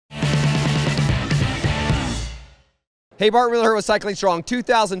Hey, Bart Wheeler here with Cycling Strong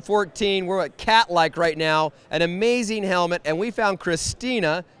 2014. We're at Catlike right now, an amazing helmet, and we found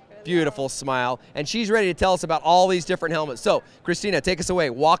Christina, beautiful smile, and she's ready to tell us about all these different helmets. So, Christina, take us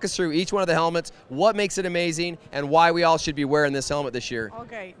away. Walk us through each one of the helmets, what makes it amazing, and why we all should be wearing this helmet this year.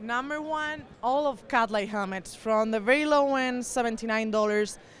 Okay, number one, all of Catlike helmets, from the very low end,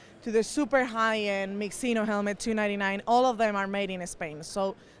 $79, to the super high end Mixino helmet, $299. All of them are made in Spain.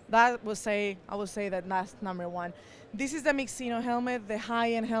 So I would say that that's number one. This is the Mixino helmet, the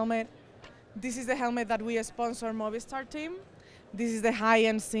high-end helmet. This is the helmet that we sponsor Movistar team. This is the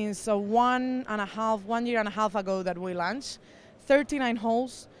high-end since 1 year and a half ago that we launched. 39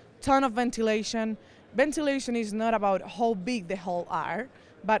 holes, ton of ventilation. Ventilation is not about how big the holes are,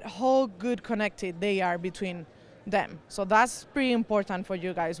 but how good connected they are between them. So that's pretty important for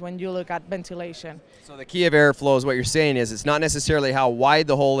you guys when you look at ventilation. So the key of airflow is what you're saying is it's not necessarily how wide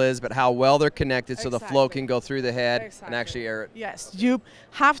the hole is, but how well they're connected so the flow can go through the head and actually air it. Yes, you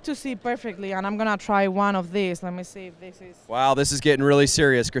have to see perfectly, and I'm gonna try one of these. Let me see if this is... Wow, this is getting really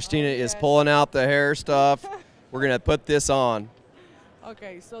serious. Christina is pulling out the hair stuff. We're gonna put this on.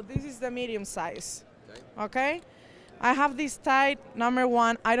 Okay, so this is the medium size, okay? I have this tight, number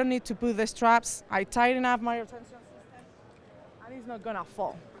one, I don't need to put the straps. I tighten up my retention system, and it's not gonna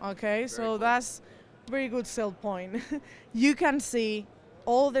fall, okay? So cool. That's very good sell point. You can see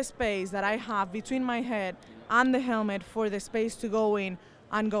all the space that I have between my head and the helmet for the space to go in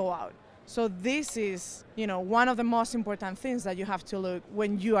and go out. So this is, one of the most important things that you have to look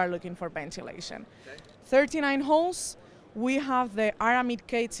when you are looking for ventilation. Okay. 39 holes. We have the aramid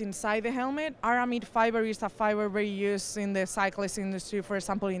cage inside the helmet. Aramid fiber is a fiber very used in the cyclist industry, for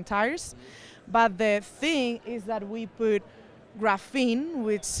example, in tires. But the thing is that we put graphene,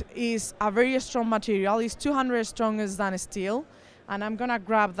 which is a very strong material. It's 200 stronger than steel. And I'm gonna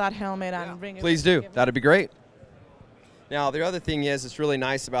grab that helmet and bring it. Please do, that'd be great. Now, the other thing is, it's really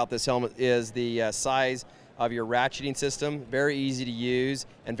nice about this helmet is the size of your ratcheting system. Very easy to use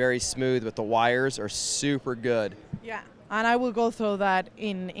and very smooth, but the wires are super good. Yeah. And I will go through that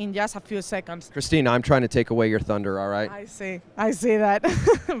in just a few seconds. Christina, I'm trying to take away your thunder, all right? I see that,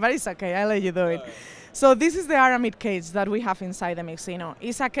 but it's okay, I'll let you do it. So this is the aramid cage that we have inside the Mixino.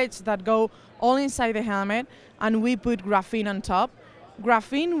 It's a cage that go all inside the helmet, and we put graphene on top.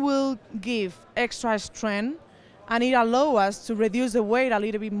 Graphene will give extra strength, and it allows us to reduce the weight a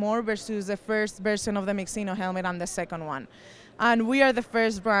little bit more versus the first version of the Mixino helmet and the second one. And we are the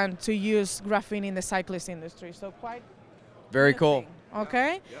first brand to use graphene in the cyclist industry, so quite very cool.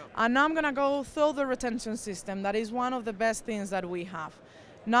 Okay, and now I'm gonna go through the retention system. That is one of the best things that we have.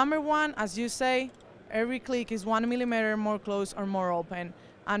 Number one, as you say, every click is 1 millimeter more close or more open,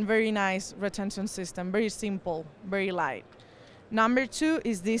 and very nice retention system, very simple, very light. Number two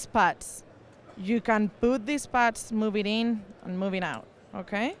is these pads. You can put these pads, move it in and move it out,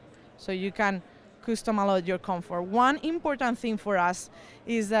 okay? So you can custom a lot your comfort. One important thing for us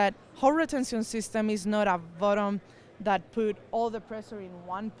is that our retention system is not a bottom that put all the pressure in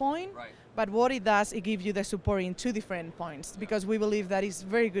one point, but what it does, it gives you the support in 2 different points, because we believe that is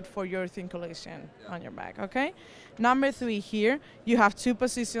very good for your circulation on your back, okay? Number 3 here, you have 2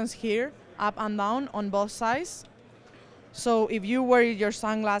 positions here, up and down on both sides. So if you wear your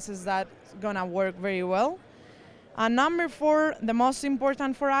sunglasses, that's gonna work very well. And number 4, the most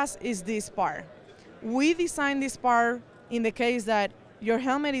important for us is this part. We designed this part in the case that your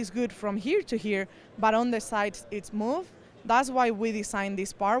helmet is good from here to here, but on the sides it's moved. That's why we designed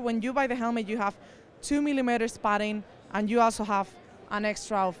this part. When you buy the helmet, you have 2 millimeters padding, and you also have an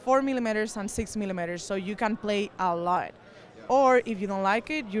extra of 4 millimeters and 6 millimeters, so you can play a lot. Or if you don't like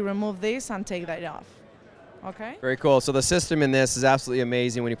it, you remove this and take that off. Okay? Very cool. So the system in this is absolutely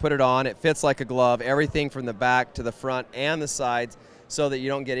amazing. When you put it on, it fits like a glove, everything from the back to the front and the sides, so that you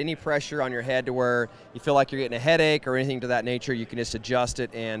don't get any pressure on your head to where you feel like you're getting a headache or anything to that nature. You can just adjust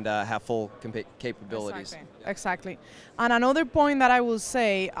it and have full capabilities. Exactly. And another point that I will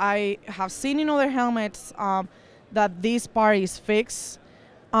say, I have seen in other helmets that this part is fixed.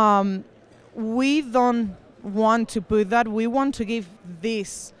 We don't want to put that. We want to give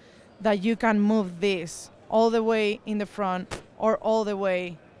this, that you can move this all the way in the front or all the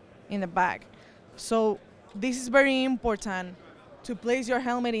way in the back. So this is very important, to place your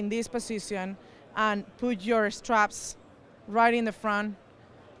helmet in this position and put your straps right in the front,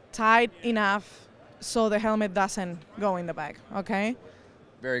 tight enough so the helmet doesn't go in the back, okay?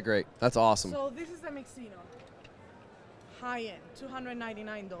 Very great. That's awesome. So this is the Mixino, high-end,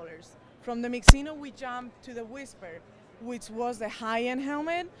 $299. From the Mixino, we jumped to the Whisper, which was the high-end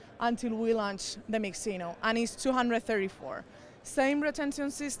helmet until we launched the Mixino, and it's $234. Same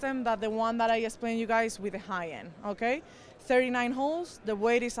retention system that the one that I explained you guys with the high end, okay? 39 holes, the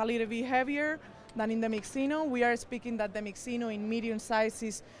weight is a little bit heavier than in the Mixino. We are speaking that the Mixino in medium size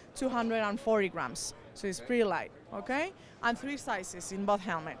is 240 grams, so it's pretty light, okay? And 3 sizes in both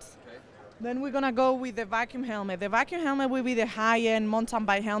helmets. Okay. Then we're gonna go with the vacuum helmet. The vacuum helmet will be the high-end mountain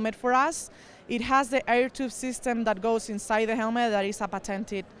bike helmet for us. It has the air tube system that goes inside the helmet that is a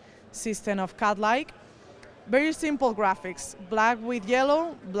patented system of Catlike. Very simple graphics, black with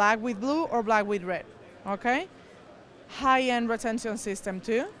yellow, black with blue, or black with red, okay? High-end retention system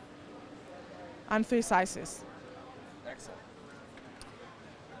too, and 3 sizes. Excellent.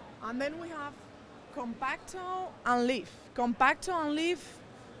 And then we have Compacto and Leaf. Compacto and Leaf,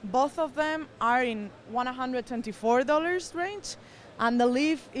 both of them are in $124 range, and the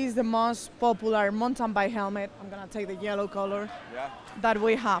Leaf is the most popular mountain bike helmet. I'm gonna take the yellow color that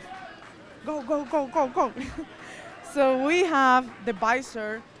we have. Go, go, go, go, go. So we have the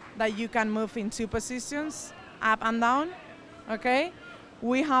visor that you can move in 2 positions, up and down, okay?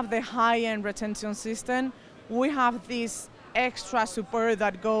 We have the high-end retention system. We have this extra support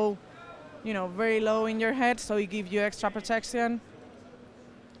that go, you know, very low in your head, so it gives you extra protection.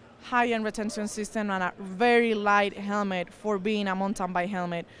 High-end retention system and a very light helmet for being a mountain bike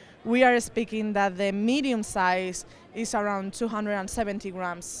helmet. We are speaking that the medium size is around 270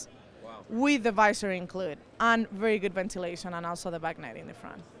 grams. Wow. With the visor included, and very good ventilation, and also the back net in the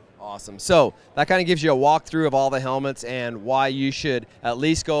front. Awesome. So that kind of gives you a walkthrough of all the helmets and why you should at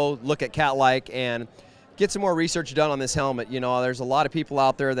least go look at Catlike and get some more research done on this helmet. You know, there's a lot of people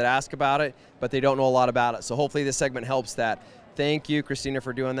out there that ask about it, but they don't know a lot about it. So hopefully this segment helps that. Thank you, Christina,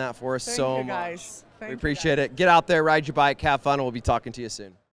 for doing that for us so much. Thank you, guys. We appreciate it. Get out there, ride your bike, have fun, and we'll be talking to you soon.